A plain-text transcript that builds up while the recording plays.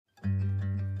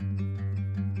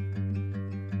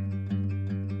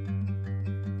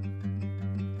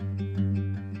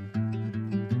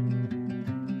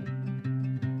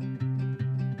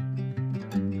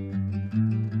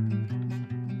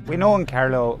We know in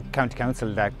Carlow County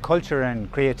Council that culture and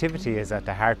creativity is at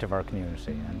the heart of our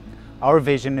community, and our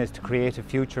vision is to create a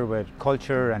future with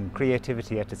culture and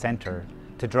creativity at the centre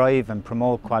to drive and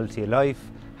promote quality of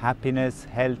life, happiness,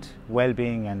 health,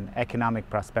 well-being and economic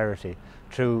prosperity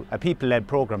through a people-led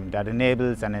programme that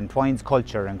enables and entwines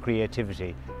culture and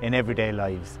creativity in everyday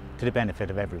lives to the benefit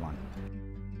of everyone.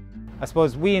 I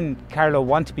suppose we in Carlow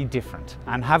want to be different,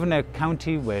 and having a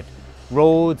county with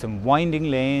roads and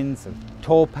winding lanes, of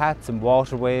towpaths and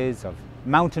waterways, of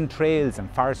mountain trails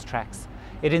and forest tracks,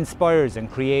 it inspires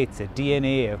and creates a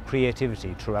DNA of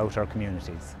creativity throughout our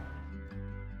communities.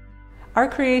 Our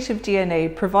creative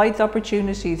DNA provides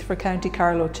opportunities for County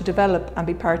Carlow to develop and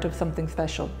be part of something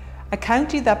special. A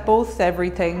county that boasts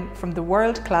everything from the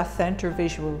world-class centre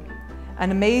visual,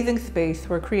 an amazing space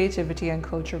where creativity and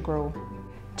culture grow,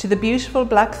 to the beautiful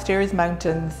Blackstairs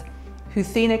Mountains, whose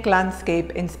scenic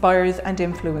landscape inspires and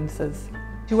influences,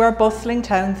 to our bustling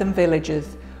towns and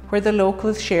villages, where the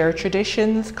locals share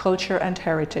traditions, culture and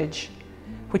heritage,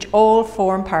 which all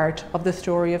form part of the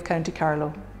story of County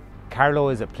Carlow. Carlow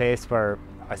is a place where,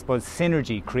 I suppose,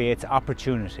 synergy creates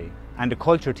opportunity, and the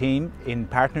culture team, in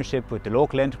partnership with the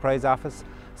local enterprise office,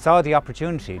 saw the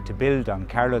opportunity to build on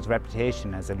Carlow's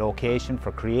reputation as a location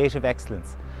for creative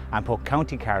excellence and put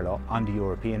County Carlow on the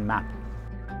European map.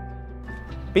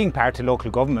 Being part of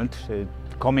local government,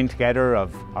 coming together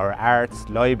of our arts,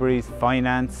 libraries,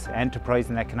 finance, enterprise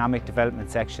and economic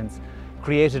development sections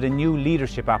created a new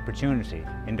leadership opportunity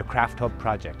in the Craft Hub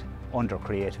project under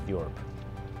Creative Europe.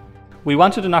 We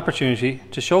wanted an opportunity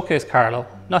to showcase Carlow,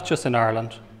 not just in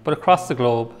Ireland, but across the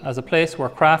globe, as a place where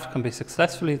craft can be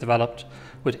successfully developed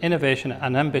with innovation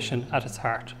and ambition at its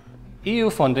heart. EU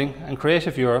funding and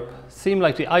Creative Europe seem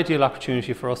like the ideal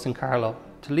opportunity for us in Carlow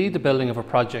to lead the building of a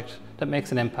project that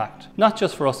makes an impact, not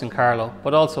just for us in Carlow,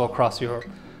 but also across Europe.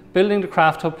 Building the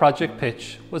Craft Hub project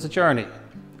pitch was a journey.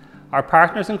 Our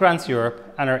partners in Grants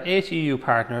Europe and our 8 EU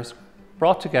partners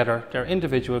brought together their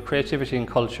individual creativity and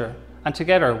culture, and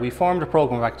together we formed a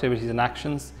programme of activities and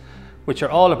actions which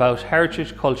are all about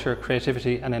heritage, culture,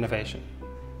 creativity and innovation.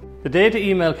 The day the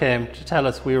email came to tell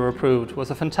us we were approved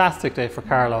was a fantastic day for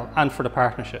Carlow and for the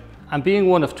partnership. And being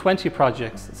one of 20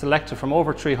 projects selected from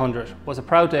over 300 was a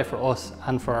proud day for us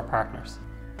and for our partners.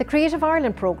 The Creative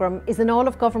Ireland programme is an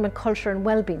all-of-government culture and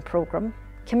wellbeing programme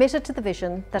committed to the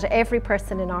vision that every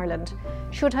person in Ireland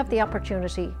should have the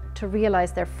opportunity to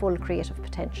realise their full creative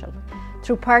potential.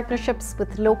 Through partnerships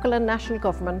with local and national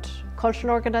government,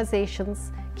 cultural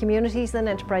organisations, communities and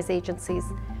enterprise agencies,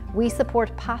 we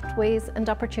support pathways and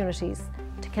opportunities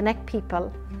to connect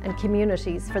people and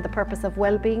communities for the purpose of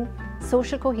wellbeing,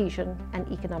 social cohesion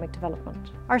and economic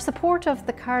development. Our support of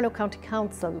the Carlow County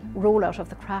Council rollout of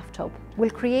the Craft Hub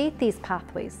will create these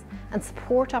pathways and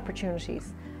support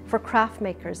opportunities for craft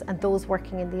makers and those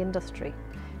working in the industry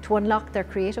to unlock their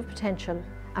creative potential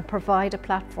and provide a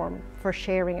platform for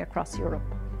sharing across Europe.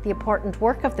 The important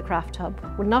work of the Craft Hub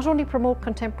will not only promote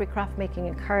contemporary craft making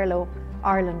in Carlow,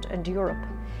 Ireland and Europe,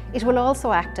 it will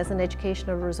also act as an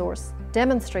educational resource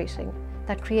demonstrating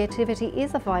that creativity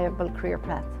is a viable career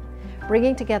path,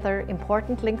 bringing together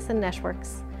important links and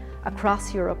networks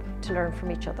across Europe to learn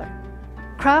from each other.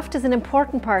 Craft is an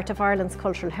important part of Ireland's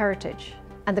cultural heritage,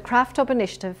 and the Craft Hub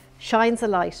initiative shines a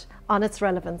light on its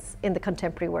relevance in the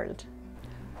contemporary world.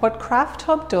 What Craft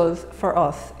Hub does for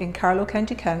us in Carlow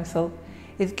County Council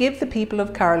is give the people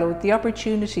of Carlow the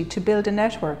opportunity to build a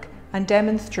network and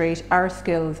demonstrate our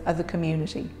skills as a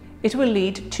community. It will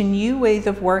lead to new ways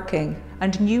of working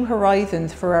and new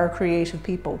horizons for our creative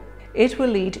people. It will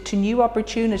lead to new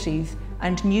opportunities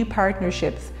and new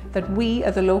partnerships that we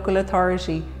as a local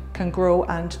authority can grow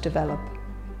and develop.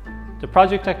 The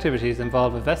project activities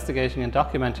involve investigating and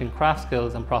documenting craft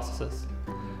skills and processes,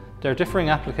 their differing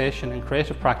application in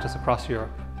creative practice across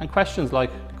Europe, and questions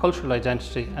like cultural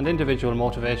identity and individual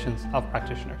motivations of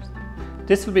practitioners.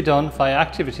 This will be done via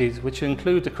activities which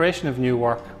include the creation of new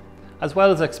work, as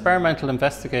well as experimental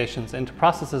investigations into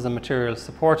processes and materials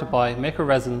supported by maker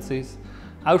residencies,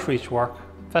 outreach work,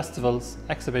 festivals,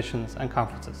 exhibitions and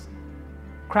conferences.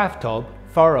 Craft Hub,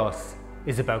 for us,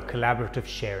 is about collaborative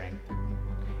sharing.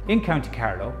 In County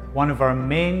Carlow, one of our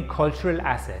main cultural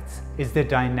assets is the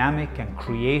dynamic and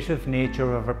creative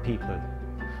nature of our people,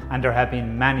 and there have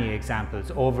been many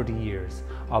examples over the years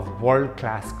of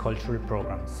world-class cultural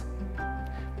programmes.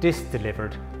 This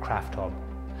delivered Craft Hub,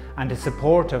 and the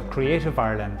support of Creative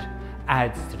Ireland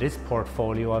adds to this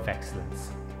portfolio of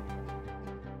excellence.